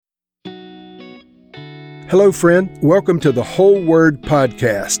Hello, friend. Welcome to the Whole Word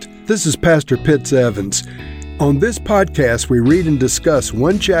Podcast. This is Pastor Pitts Evans. On this podcast, we read and discuss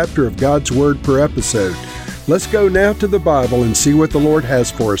one chapter of God's Word per episode. Let's go now to the Bible and see what the Lord has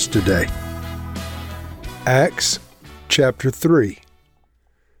for us today. Acts chapter 3.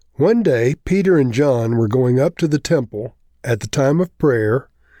 One day, Peter and John were going up to the temple at the time of prayer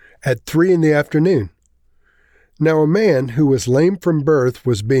at 3 p.m. Now a man who was lame from birth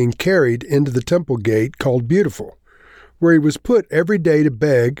was being carried into the temple gate called Beautiful, where he was put every day to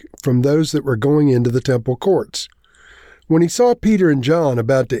beg from those that were going into the temple courts. When he saw Peter and John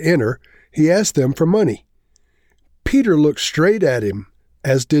about to enter, he asked them for money. Peter looked straight at him,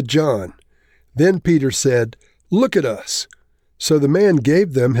 as did John. Then Peter said, "Look at us." So the man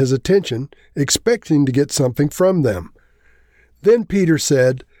gave them his attention, expecting to get something from them. Then Peter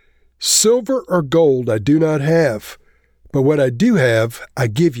said, "Silver or gold I do not have, but what I do have I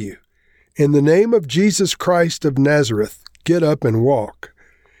give you. In the name of Jesus Christ of Nazareth, get up and walk."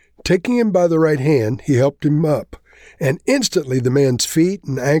 Taking him by the right hand, he helped him up, and instantly the man's feet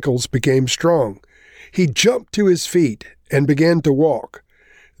and ankles became strong. He jumped to his feet and began to walk.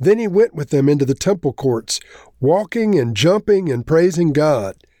 Then he went with them into the temple courts, walking and jumping and praising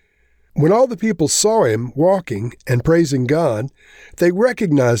God. When all the people saw him walking and praising God, they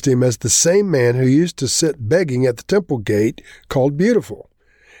recognized him as the same man who used to sit begging at the temple gate called Beautiful,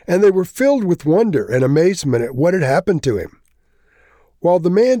 and they were filled with wonder and amazement at what had happened to him. While the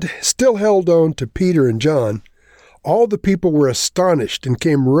man still held on to Peter and John, all the people were astonished and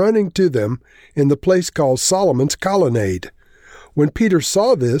came running to them in the place called Solomon's Colonnade. When Peter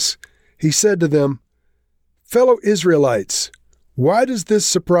saw this, he said to them, "Fellow Israelites, why does this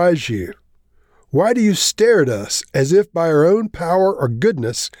surprise you? Why do you stare at us as if by our own power or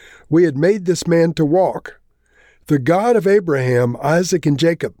goodness we had made this man to walk? The God of Abraham, Isaac, and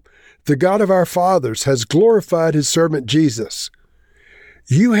Jacob, the God of our fathers, has glorified his servant Jesus.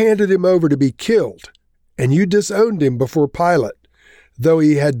 You handed him over to be killed, and you disowned him before Pilate, though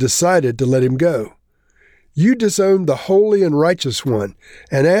he had decided to let him go. You disowned the holy and righteous one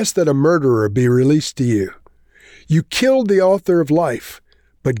and asked that a murderer be released to you. You killed the author of life,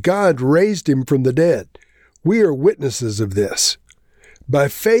 but God raised him from the dead. We are witnesses of this. By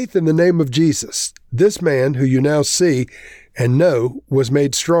faith in the name of Jesus, this man who you now see and know was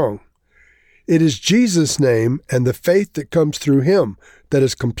made strong. It is Jesus' name and the faith that comes through him that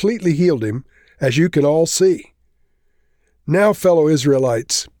has completely healed him, as you can all see. Now, fellow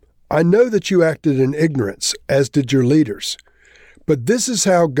Israelites, I know that you acted in ignorance, as did your leaders. But this is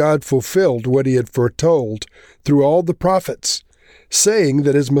how God fulfilled what he had foretold through all the prophets, saying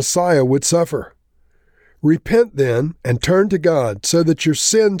that his Messiah would suffer. Repent then and turn to God so that your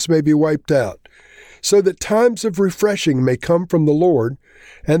sins may be wiped out, so that times of refreshing may come from the Lord,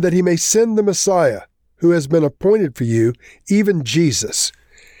 and that he may send the Messiah, who has been appointed for you, even Jesus.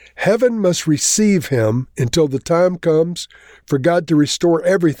 Heaven must receive him until the time comes for God to restore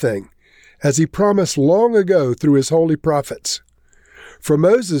everything, as he promised long ago through his holy prophets. For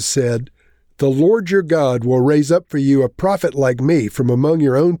Moses said, "The Lord your God will raise up for you a prophet like me from among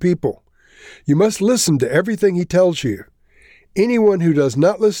your own people. You must listen to everything he tells you. Anyone who does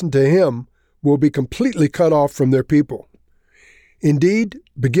not listen to him will be completely cut off from their people." Indeed,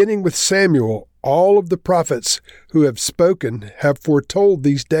 beginning with Samuel, all of the prophets who have spoken have foretold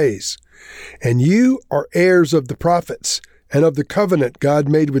these days. And you are heirs of the prophets and of the covenant God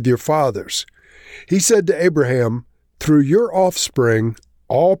made with your fathers. He said to Abraham, "Through your offspring,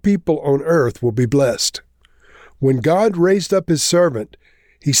 all people on earth will be blessed." When God raised up his servant,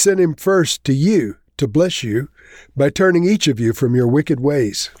 he sent him first to you to bless you by turning each of you from your wicked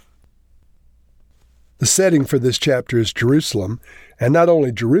ways. The setting for this chapter is Jerusalem, and not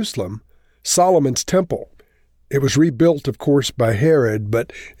only Jerusalem, Solomon's temple. It was rebuilt, of course, by Herod,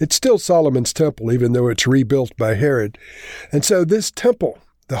 but it's still Solomon's temple, even though it's rebuilt by Herod. And so this temple,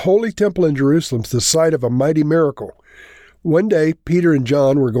 the Holy Temple in Jerusalem, is the site of a mighty miracle. One day, Peter and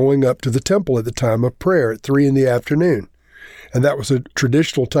John were going up to the temple at the time of prayer at 3 p.m, and that was a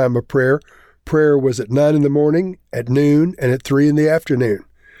traditional time of prayer. Prayer was at 9 a.m, at noon, and at 3 p.m.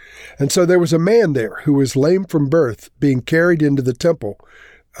 And so there was a man there who was lame from birth being carried into the temple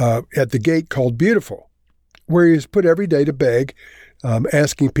at the gate called Beautiful, where he was put every day to beg,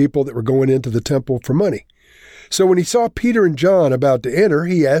 asking people that were going into the temple for money. So when he saw Peter and John about to enter,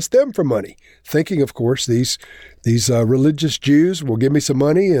 he asked them for money, thinking, of course, these religious Jews will give me some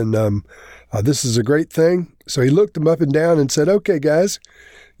money, and this is a great thing. So he looked them up and down and said, "Okay, guys,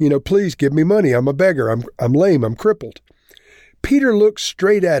 please give me money. I'm a beggar. I'm lame. I'm crippled." Peter looked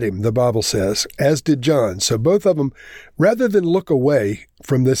straight at him, the Bible says, as did John. So both of them, rather than look away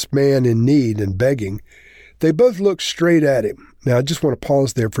from this man in need and begging, They both looked straight at him. Now, I just want to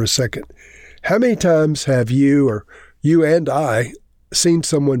pause there for a second. How many times have you, or you and I, seen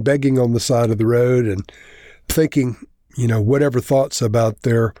someone begging on the side of the road and thinking, whatever thoughts about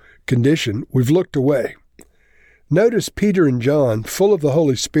their condition, we've looked away? Notice Peter and John, full of the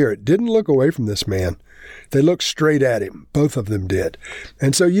Holy Spirit, didn't look away from this man. They looked straight at him. Both of them did.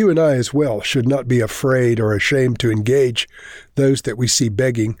 And so you and I as well should not be afraid or ashamed to engage those that we see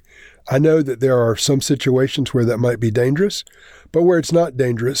begging. I know that there are some situations where that might be dangerous, but where it's not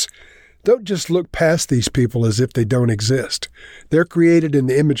dangerous, don't just look past these people as if they don't exist. They're created in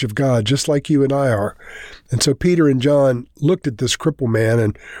the image of God, just like you and I are. And so Peter and John looked at this crippled man,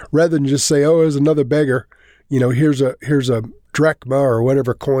 and rather than just say, oh, there's another beggar, here's a drachma or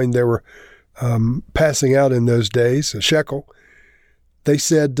whatever coin they were passing out in those days, a shekel, they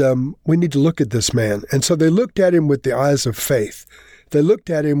said, we need to look at this man. And so they looked at him with the eyes of faith. They looked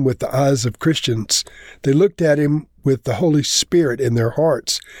at him with the eyes of Christians. They looked at him with the Holy Spirit in their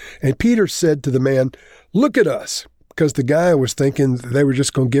hearts. And Peter said to the man, look at us, because the guy was thinking they were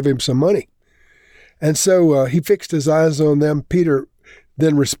just going to give him some money. And so he fixed his eyes on them. Peter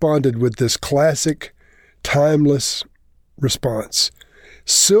then responded with this classic, timeless response.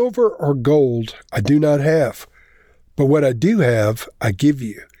 Silver or gold I do not have, but what I do have, I give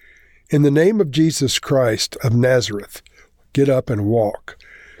you. In the name of Jesus Christ of Nazareth, get up and walk.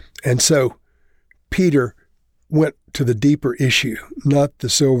 And so Peter went to the deeper issue, not the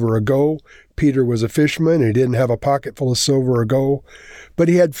silver or gold. Peter was a fisherman. He didn't have a pocket full of silver or gold, but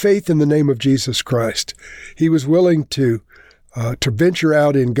he had faith in the name of Jesus Christ. He was willing to venture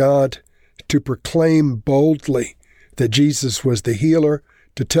out in God, to proclaim boldly that Jesus was the healer,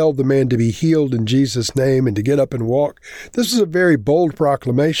 to tell the man to be healed in Jesus' name and to get up and walk. This was a very bold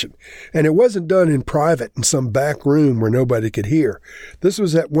proclamation, and it wasn't done in private in some back room where nobody could hear. This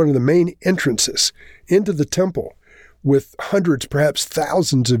was at one of the main entrances into the temple, with hundreds, perhaps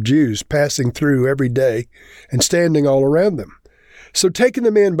thousands of Jews passing through every day and standing all around them. So taking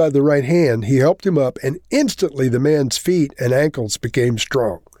the man by the right hand, he helped him up, and instantly the man's feet and ankles became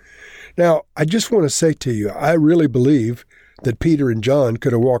strong. Now, I just want to say to you, I really believe that Peter and John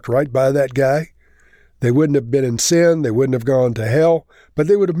could have walked right by that guy. They wouldn't have been in sin. They wouldn't have gone to hell, but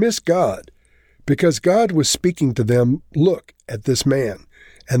they would have missed God, because God was speaking to them, look at this man.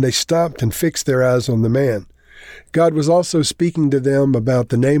 And they stopped and fixed their eyes on the man. God was also speaking to them about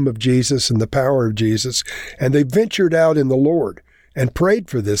the name of Jesus and the power of Jesus, and they ventured out in the Lord and prayed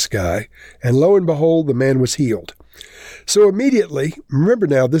for this guy, and lo and behold, the man was healed. So immediately, remember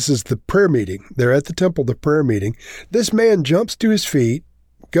now, this is the prayer meeting. They're at the temple, the prayer meeting. This man jumps to his feet,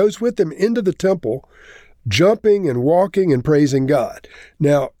 goes with them into the temple, jumping and walking and praising God.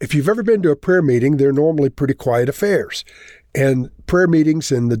 Now, if you've ever been to a prayer meeting, they're normally pretty quiet affairs. And prayer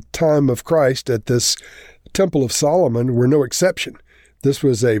meetings in the time of Christ at this Temple of Solomon were no exception. This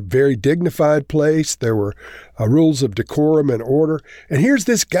was a very dignified place. There were rules of decorum and order. And here's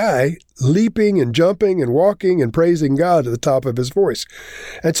this guy leaping and jumping and walking and praising God at the top of his voice.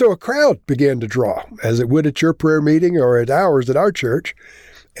 And so a crowd began to draw, as it would at your prayer meeting or at ours at our church.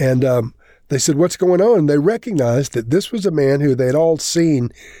 And they said, what's going on? And they recognized that this was a man who they'd all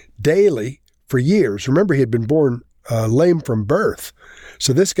seen daily for years. Remember, he had been born lame from birth.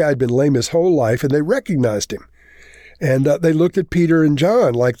 So this guy had been lame his whole life, and they recognized him. And they looked at Peter and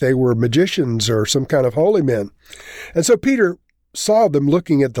John like they were magicians or some kind of holy men. And so Peter saw them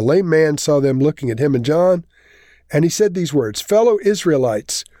looking at the lame man, saw them looking at him and John, and he said these words, fellow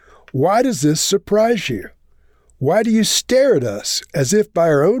Israelites, why does this surprise you? Why do you stare at us as if by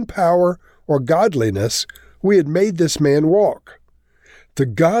our own power or godliness we had made this man walk? The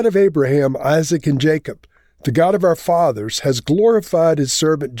God of Abraham, Isaac, and Jacob, the God of our fathers, has glorified his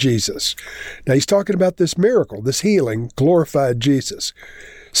servant Jesus. Now, he's talking about this miracle, this healing, glorified Jesus.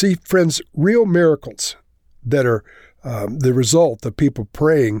 See, friends, real miracles that are the result of people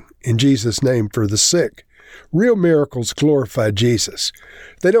praying in Jesus' name for the sick, real miracles glorify Jesus.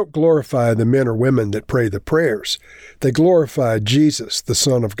 They don't glorify the men or women that pray the prayers. They glorify Jesus, the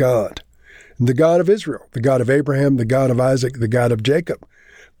Son of God, and the God of Israel, the God of Abraham, the God of Isaac, the God of Jacob,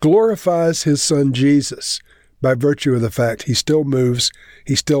 glorifies his son Jesus by virtue of the fact he still moves,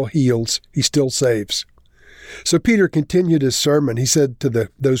 he still heals, he still saves. So Peter continued his sermon. He said to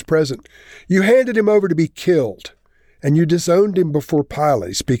those present, you handed him over to be killed, and you disowned him before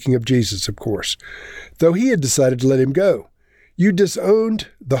Pilate, speaking of Jesus, of course, though he had decided to let him go. You disowned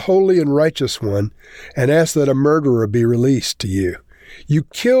the holy and righteous one and asked that a murderer be released to you. You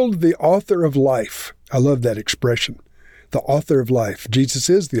killed the author of life. I love that expression. The author of life. Jesus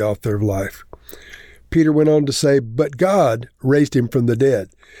is the author of life. Peter went on to say, but God raised him from the dead,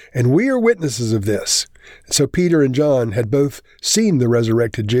 and we are witnesses of this. So Peter and John had both seen the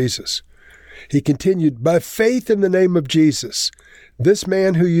resurrected Jesus. He continued, "By faith in the name of Jesus, this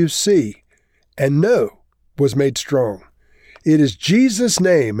man who you see and know was made strong. It is Jesus'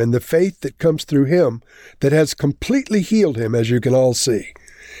 name and the faith that comes through him that has completely healed him, as you can all see."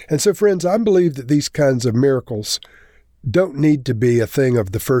 And so, friends, I believe that these kinds of miracles don't need to be a thing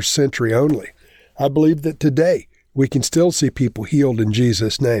of the first century only. I believe that today we can still see people healed in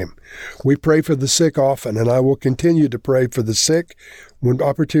Jesus' name. We pray for the sick often, and I will continue to pray for the sick when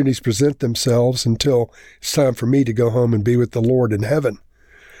opportunities present themselves until it's time for me to go home and be with the Lord in heaven.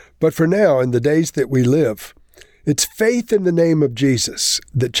 But for now, in the days that we live, it's faith in the name of Jesus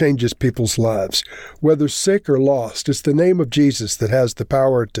that changes people's lives. Whether sick or lost, it's the name of Jesus that has the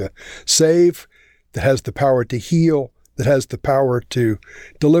power to save, that has the power to heal, that has the power to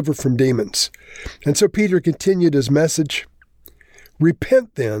deliver from demons. And so Peter continued his message.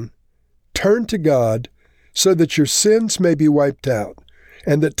 "Repent then, turn to God, so that your sins may be wiped out,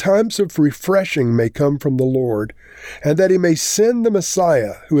 and that times of refreshing may come from the Lord, and that he may send the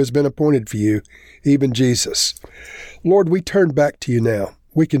Messiah who has been appointed for you, even Jesus." Lord, we turn back to you now.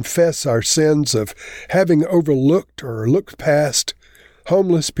 We confess our sins of having overlooked or looked past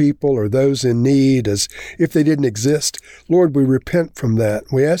homeless people or those in need as if they didn't exist. Lord, we repent from that.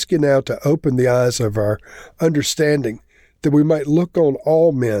 We ask you now to open the eyes of our understanding, that we might look on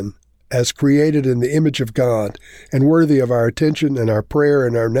all men as created in the image of God and worthy of our attention and our prayer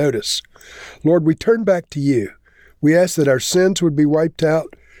and our notice. Lord, we turn back to you. We ask that our sins would be wiped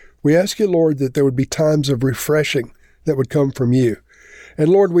out. We ask you, Lord, that there would be times of refreshing that would come from you. And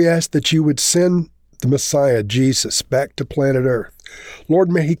Lord, we ask that you would send the Messiah, Jesus, back to planet Earth.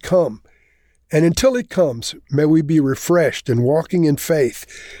 Lord, may he come. And until he comes, may we be refreshed and walking in faith.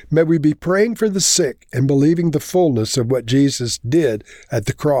 May we be praying for the sick and believing the fullness of what Jesus did at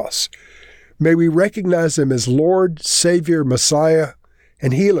the cross. May we recognize him as Lord, Savior, Messiah,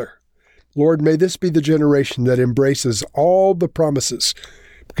 and Healer. Lord, may this be the generation that embraces all the promises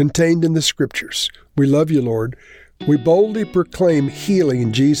contained in the Scriptures. We love you, Lord. We boldly proclaim healing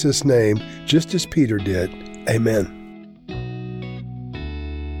in Jesus' name, just as Peter did. Amen.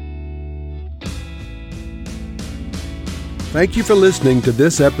 Thank you for listening to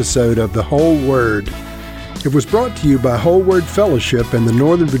this episode of The Whole Word. It was brought to you by Whole Word Fellowship and the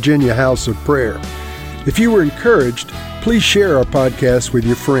Northern Virginia House of Prayer. If you were encouraged, please share our podcast with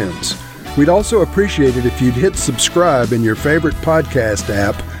your friends. We'd also appreciate it if you'd hit subscribe in your favorite podcast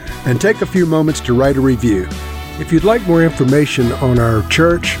app and take a few moments to write a review. If you'd like more information on our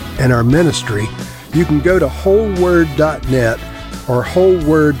church and our ministry, you can go to wholeword.net or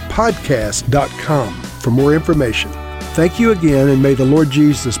wholewordpodcast.com for more information. Thank you again, and may the Lord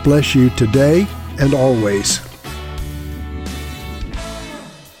Jesus bless you today and always.